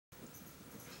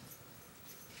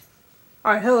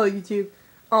Alright, hello YouTube.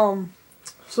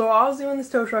 So I was doing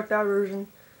this tow truck diversion,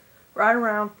 riding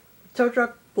around, tow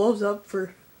truck blows up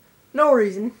for no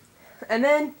reason, and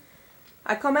then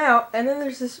I come out, and then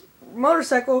there's this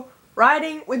motorcycle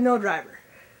riding with no driver.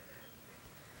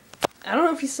 I don't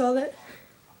know if you saw that.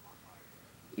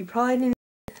 You probably didn't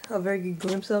get a very good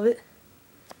glimpse of it.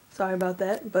 Sorry about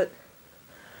that, but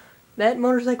that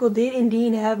motorcycle did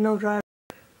indeed have no driver.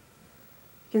 You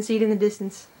can see it in the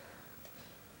distance.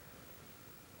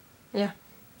 Yeah.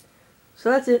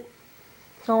 So that's it.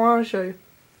 That's all I want to show you.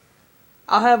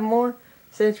 I'll have more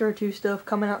Saints Row 2 stuff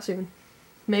coming out soon.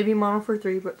 Maybe Modern Warfare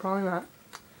 3, but probably not.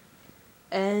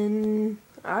 And,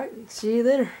 alright, see you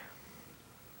later.